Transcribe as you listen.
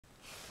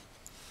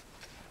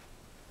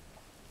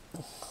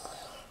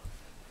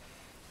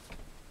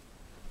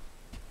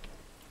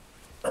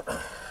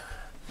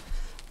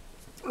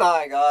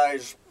Hi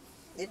guys,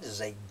 it is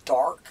a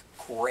dark,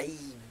 gray,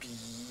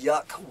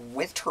 yuck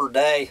winter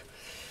day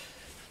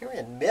here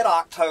in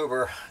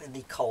mid-October in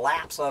the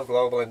collapse of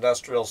global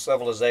industrial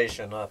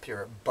civilization up here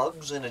at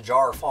Bugs in a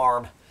Jar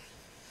Farm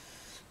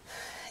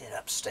in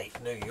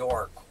upstate New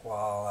York.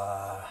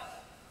 While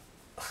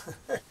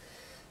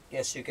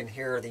guess you can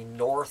hear the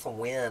north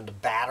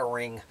wind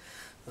battering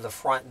the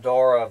front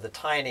door of the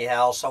tiny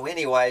house. So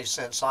anyway,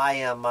 since I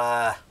am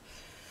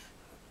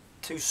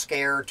too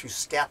scared to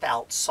step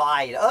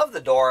outside of the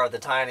door of the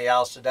tiny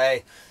house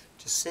today,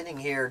 just sitting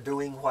here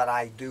doing what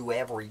I do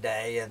every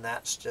day, and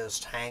that's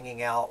just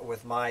hanging out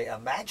with my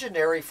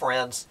imaginary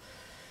friends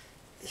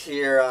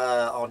here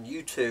on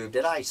YouTube.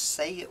 Did I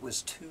say it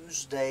was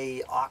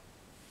Tuesday,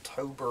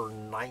 October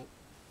 19th,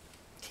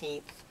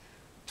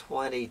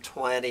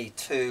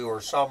 2022, or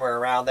somewhere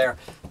around there?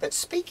 But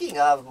speaking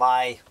of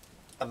my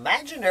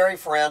imaginary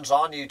friends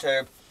on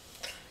YouTube,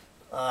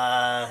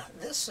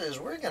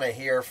 we're going to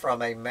hear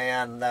from a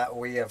man that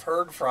we have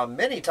heard from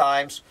many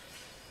times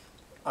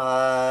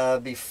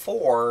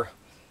before,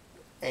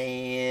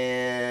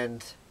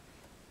 and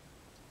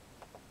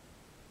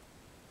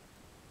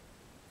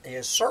he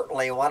is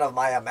certainly one of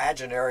my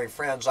imaginary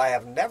friends. I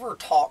have never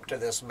talked to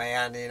this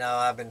man. You know,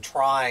 I've been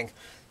trying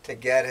to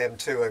get him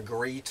to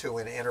agree to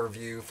an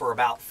interview for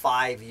about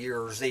 5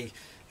 years. The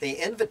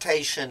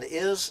invitation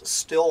is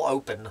still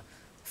open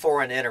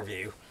for an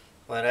interview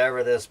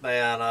whenever this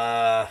man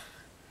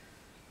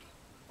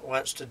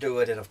wants to do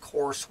it. And of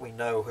course we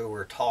know who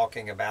we're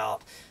talking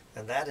about,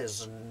 and that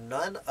is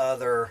none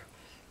other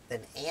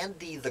than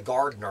Andy the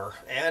Gardener.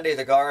 Andy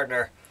the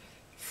Gardener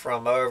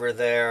from over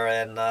there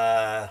in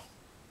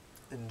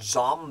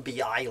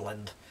Zombie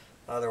Island,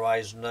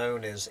 otherwise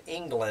known as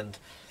England.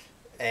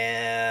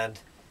 And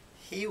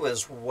he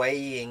was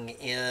weighing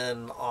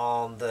in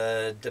on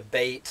the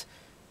debate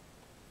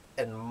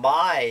in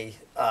my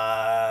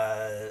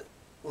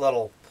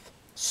little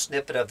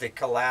snippet of the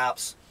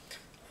collapse,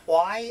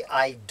 why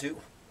I do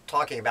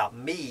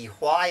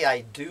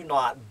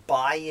not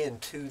buy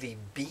into the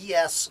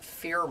BS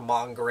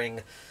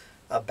fear-mongering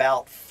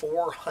about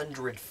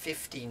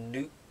 450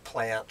 nuke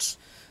plants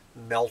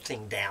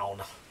melting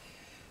down.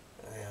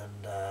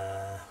 And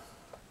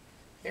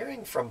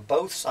hearing from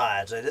both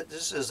sides,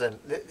 this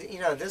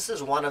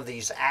is one of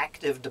these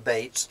active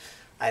debates.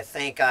 I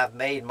think I've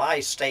made my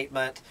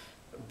statement,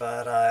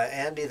 but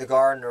Andy the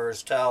Gardener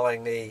is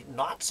telling me,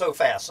 not so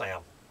fast,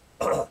 Sam.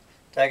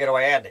 Take it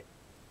away, Andy.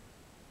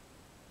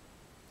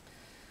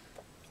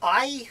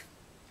 I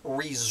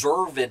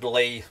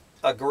reservedly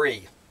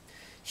agree.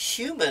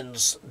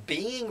 Humans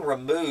being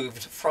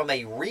removed from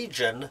a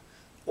region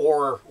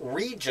or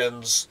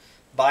regions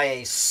by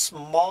a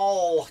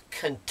small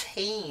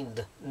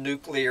contained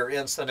nuclear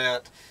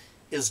incident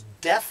is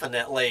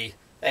definitely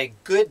a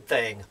good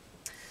thing.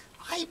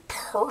 I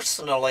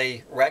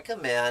personally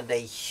recommend a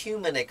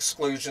human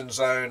exclusion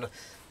zone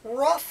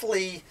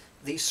roughly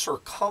the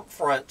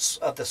circumference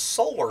of the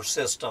solar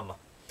system.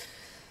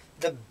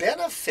 The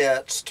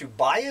benefits to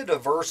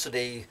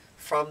biodiversity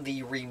from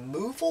the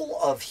removal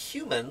of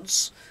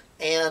humans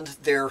and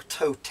their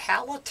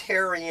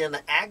totalitarian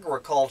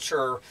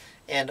agriculture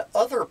and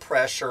other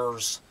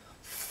pressures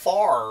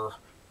far,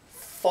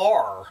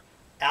 far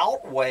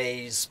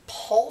outweighs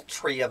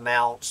paltry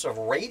amounts of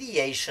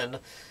radiation,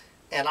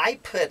 and I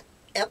put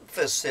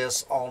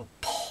emphasis on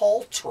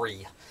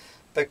paltry,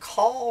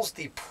 because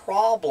the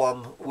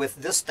problem with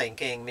this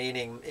thinking,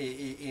 meaning,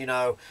 you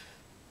know,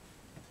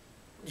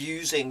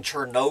 using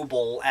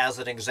Chernobyl as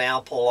an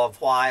example of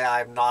why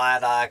I'm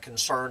not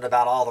concerned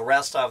about all the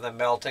rest of them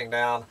melting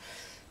down,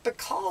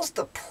 because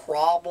the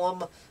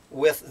problem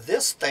with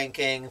this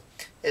thinking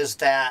is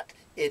that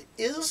it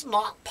is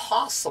not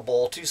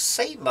possible to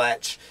say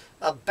much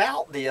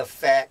about the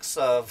effects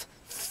of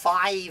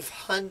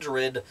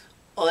 500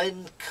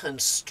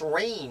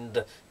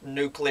 unconstrained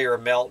nuclear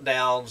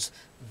meltdowns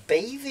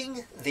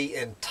bathing the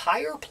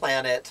entire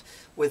planet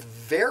with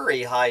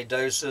very high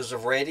doses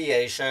of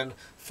radiation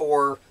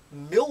for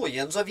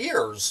millions of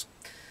years,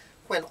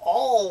 when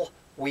all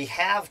we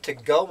have to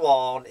go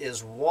on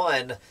is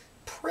one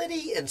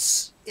pretty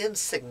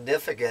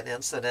insignificant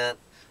incident.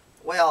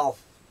 Well,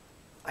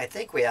 I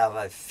think we have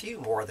a few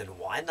more than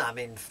one. I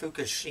mean,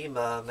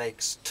 Fukushima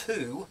makes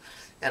two,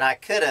 and I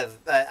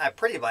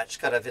pretty much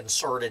could have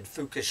inserted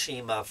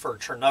Fukushima for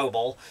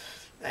Chernobyl,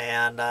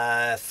 and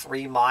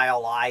 3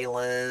 Mile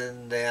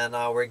Island, and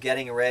we're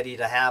getting ready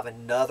to have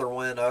another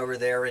one over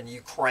there in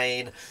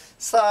Ukraine.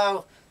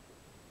 So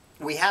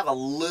we have a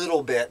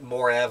little bit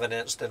more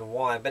evidence than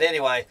one. But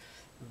anyway,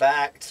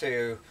 back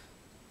to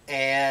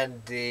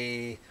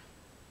Andy.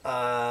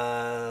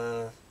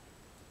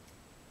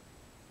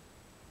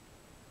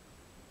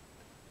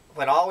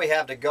 When all we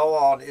have to go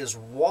on is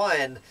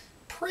one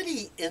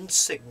pretty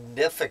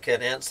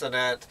insignificant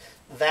incident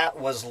that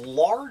was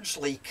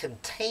largely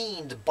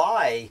contained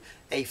by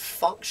a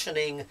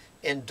functioning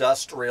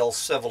industrial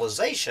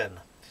civilization.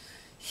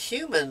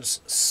 Humans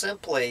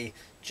simply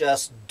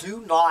just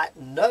do not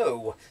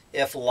know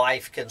if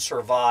life can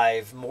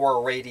survive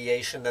more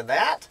radiation than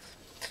that.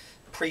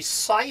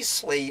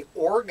 precisely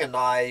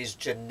organized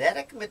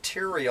genetic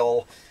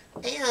material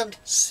and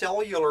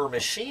cellular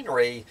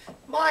machinery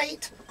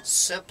might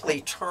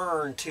simply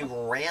turn to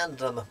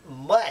random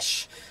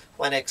mush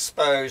when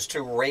exposed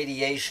to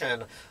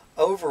radiation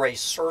over a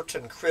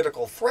certain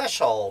critical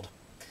threshold.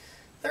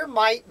 There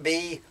might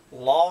be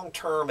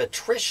long-term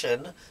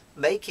attrition,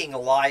 making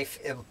life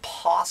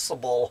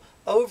impossible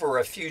over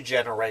a few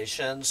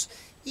generations,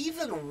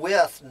 even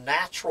with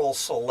natural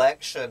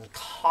selection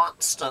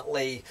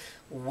constantly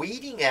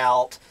weeding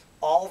out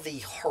all the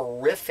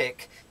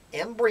horrific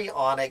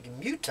embryonic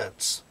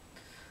mutants.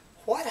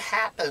 What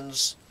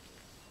happens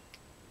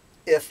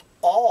if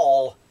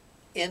all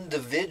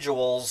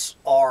individuals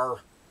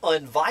are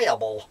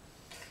unviable?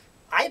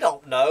 I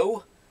don't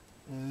know.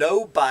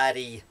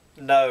 Nobody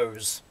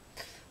knows.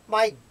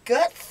 My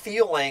gut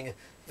feeling,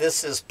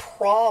 this is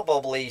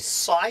probably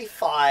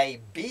sci-fi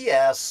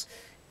BS,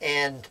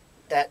 and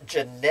that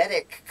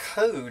genetic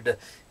code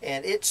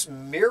and its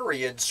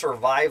myriad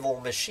survival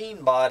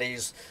machine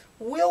bodies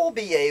will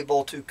be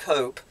able to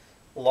cope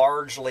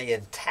largely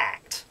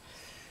intact.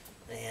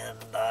 And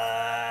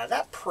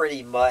that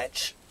pretty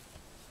much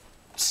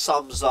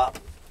sums up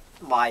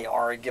my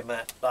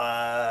argument,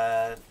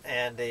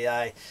 Andy.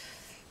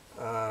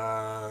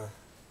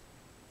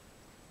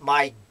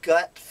 My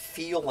gut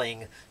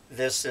feeling,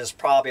 this is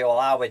probably, well,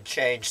 I would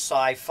change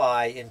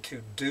sci-fi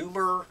into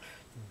doomer,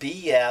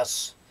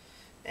 BS,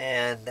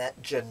 and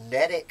that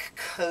genetic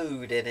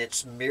code in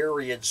its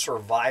myriad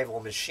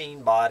survival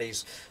machine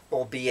bodies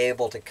will be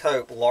able to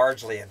cope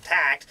largely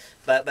intact.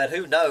 But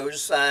who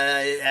knows?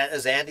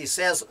 As Andy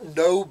says,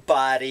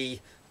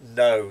 nobody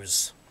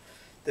knows.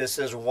 This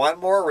is one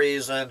more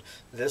reason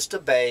this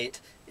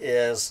debate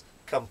is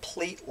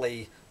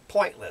completely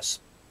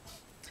pointless.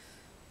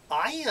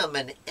 I am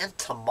an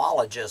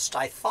entomologist.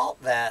 I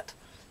thought that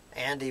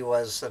Andy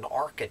was an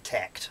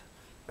architect.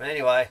 But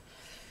anyway,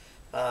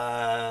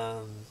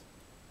 I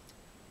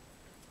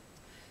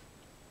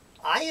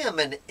am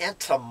an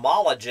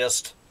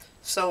entomologist,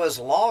 so as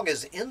long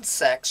as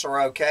insects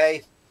are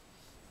okay,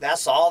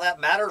 that's all that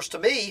matters to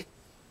me.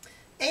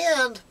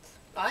 And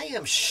I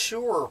am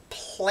sure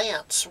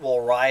plants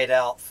will ride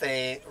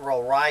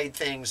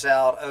things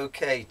out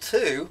okay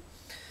too.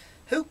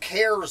 Who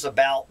cares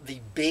about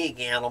the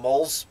big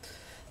animals?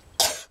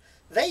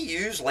 They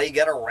usually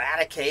get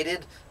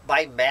eradicated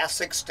by mass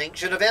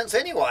extinction events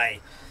anyway.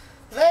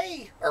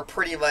 They are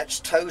pretty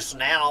much toast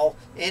now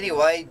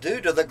anyway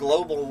due to the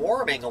global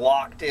warming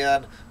locked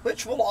in,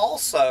 which will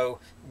also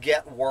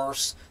get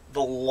worse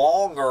the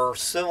longer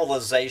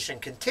civilization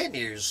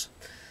continues.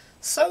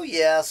 So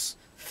yes,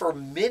 for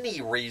many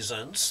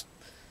reasons,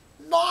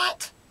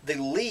 not the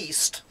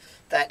least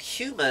that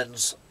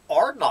humans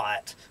are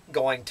not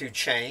going to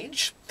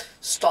change,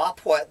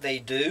 stop what they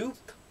do,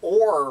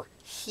 or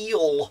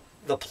heal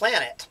the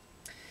planet.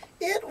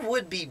 It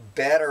would be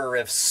better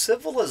if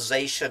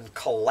civilization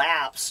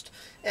collapsed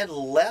and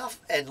left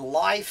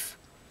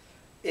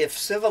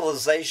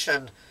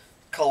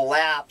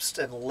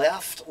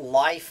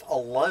life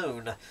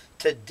alone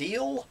to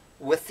deal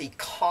with the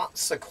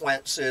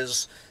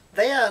consequences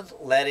than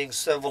letting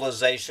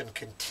civilization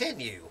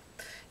continue,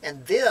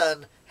 and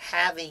then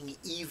having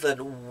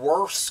even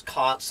worse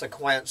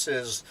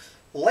consequences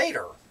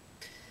later.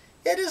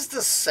 It is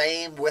the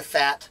same with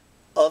that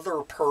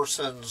other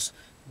person's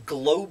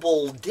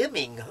global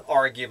dimming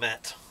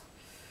argument.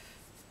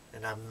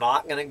 And I'm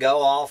not going to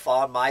go off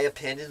on my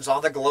opinions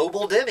on the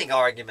global dimming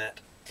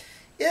argument.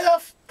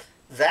 If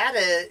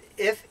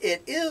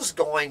it is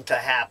going to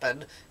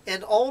happen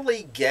and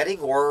only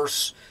getting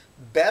worse,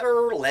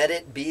 better let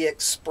it be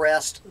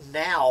expressed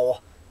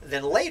now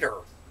than later.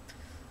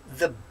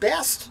 The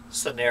best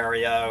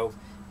scenario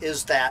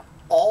is that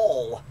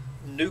all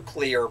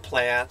nuclear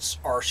plants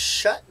are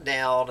shut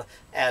down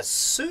as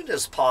soon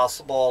as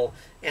possible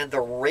and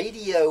the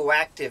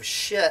radioactive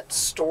shit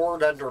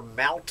stored under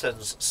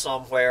mountains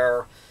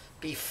somewhere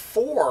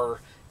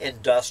before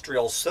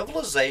industrial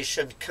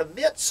civilization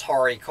commits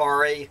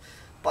harikari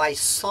by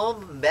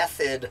some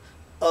method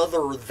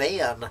other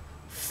than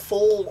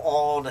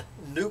full-on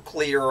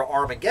nuclear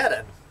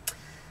Armageddon.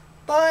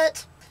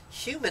 But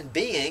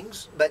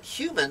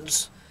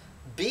humans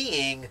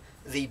being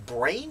the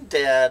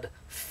brain-dead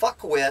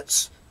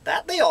fuckwits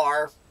that they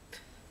are,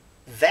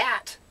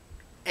 that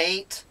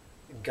ain't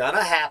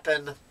gonna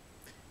happen,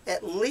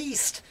 at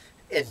least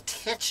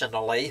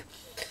intentionally.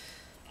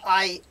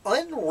 I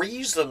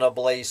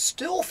unreasonably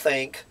still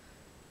think,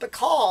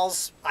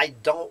 because I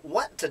don't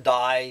want to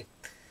die,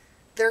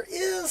 there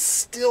is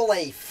still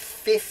a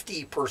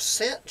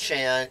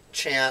 50%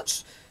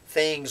 chance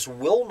things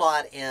will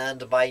not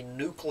end by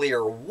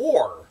nuclear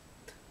war.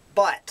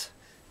 But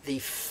the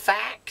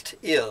fact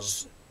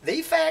is,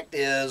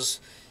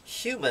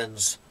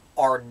 humans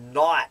are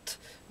not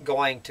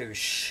going to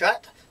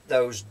shut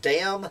those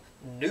damn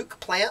nuke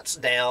plants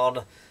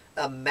down,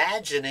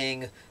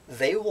 imagining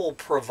they will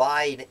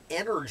provide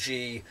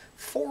energy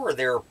for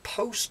their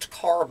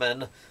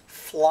post-carbon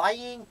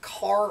flying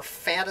car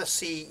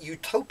fantasy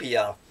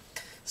utopia.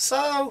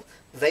 So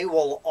they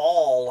will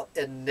all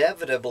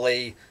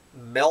inevitably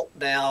melt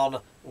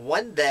down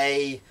one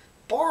day,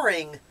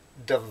 barring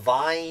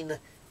divine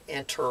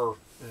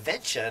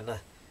intervention,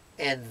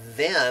 and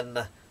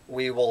then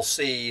we will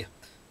see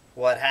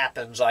what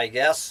happens, I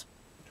guess.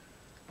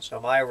 So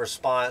my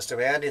response to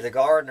Andy the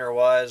gardener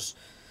was,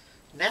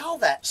 now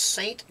that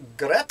Saint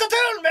Greta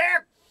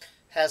Thunberg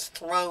has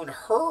thrown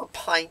her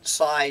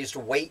pint-sized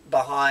weight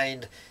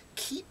behind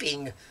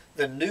keeping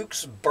the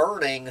nukes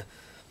burning,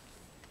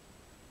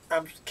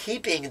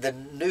 keeping the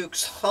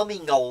nukes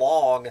humming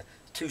along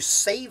to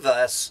save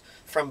us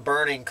from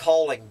burning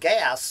coal and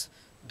gas,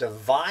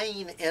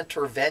 divine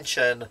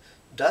intervention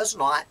does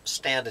not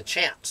stand a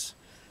chance.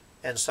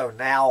 And so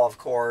now, of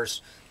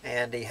course,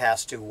 Andy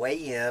has to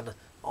weigh in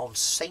on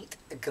Saint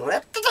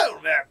Greta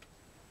Thunberg.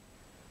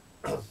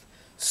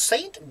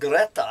 Saint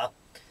Greta,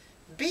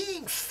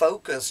 being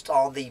focused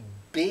on the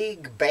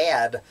big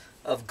bad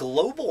of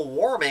global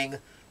warming,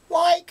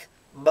 like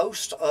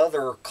most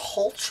other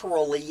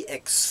culturally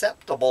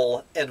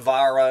acceptable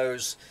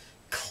enviros,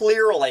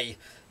 clearly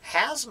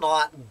has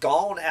not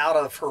gone out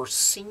of her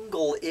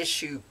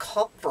single-issue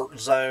comfort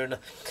zone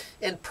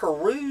and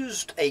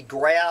perused a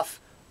graph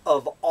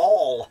of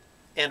all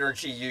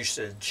energy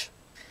usage.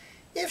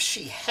 If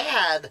she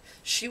had,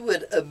 she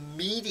would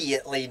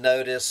immediately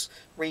notice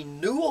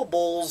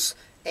renewables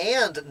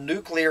and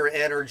nuclear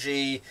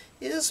energy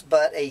is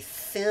but a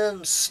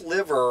thin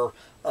sliver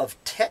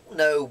of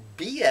techno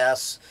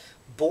BS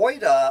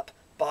buoyed up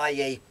by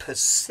a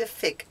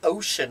Pacific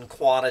Ocean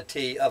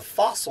quantity of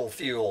fossil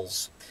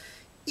fuels.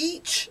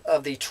 Each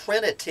of the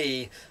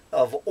trinity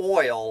of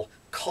oil,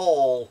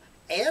 coal,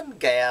 and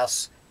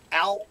gas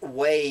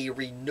outweigh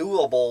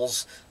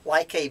renewables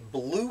like a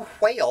blue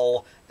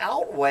whale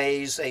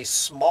outweighs a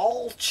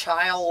small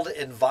child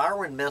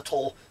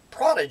environmental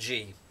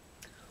prodigy.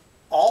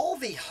 All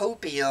the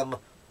hopium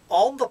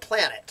on the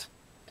planet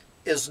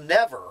is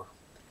never,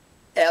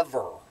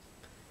 ever,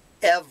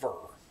 ever,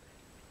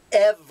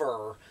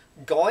 ever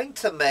going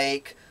to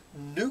make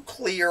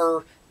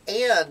nuclear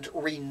and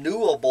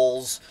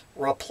renewables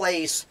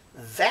replace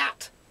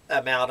that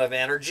amount of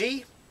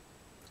energy,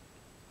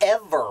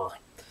 ever,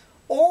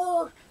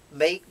 or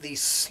make the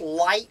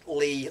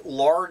slightly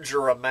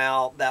larger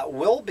amount that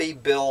will be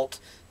built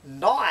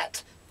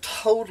not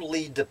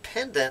totally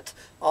dependent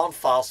on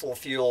fossil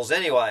fuels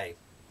anyway.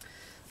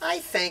 I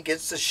think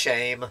it's a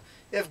shame.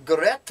 If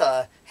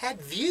Greta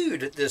had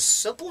viewed this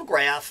simple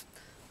graph,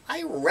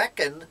 I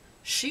reckon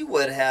she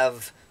would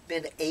have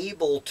been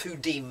able to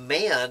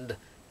demand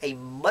a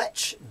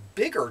much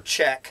bigger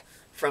check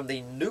from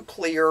the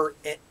nuclear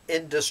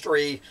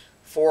industry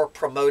for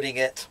promoting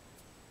it.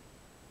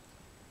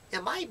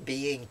 Am I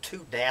being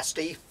too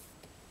nasty?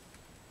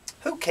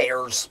 Who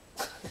cares?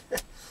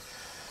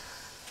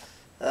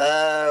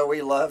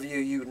 We love you,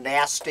 you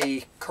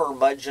nasty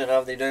curmudgeon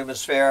of the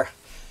Doomosphere.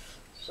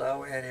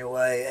 So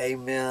anyway,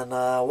 amen.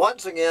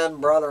 Once again,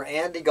 Brother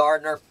Andy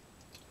Gardner,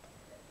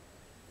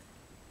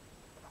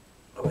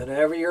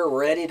 whenever you're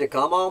ready to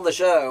come on the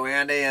show,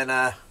 Andy,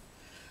 and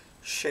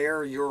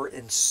share your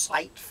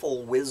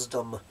insightful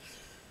wisdom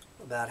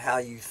about how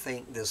you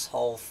think this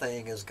whole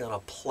thing is going to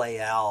play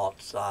out,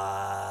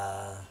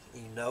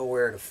 you know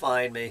where to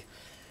find me.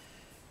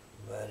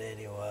 But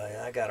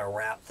anyway, I got to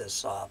wrap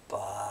this up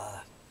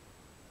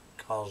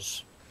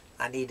because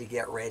I need to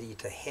get ready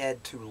to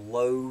head to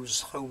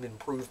Lowe's Home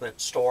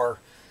Improvement Store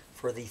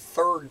for the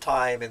third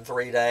time in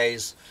 3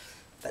 days.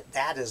 But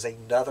that is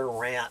another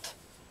rant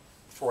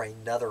for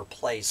another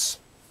place.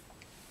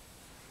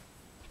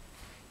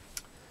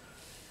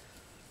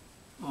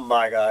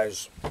 Bye,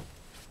 guys.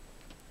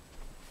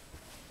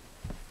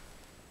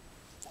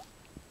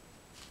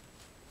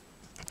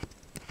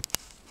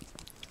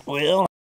 Well,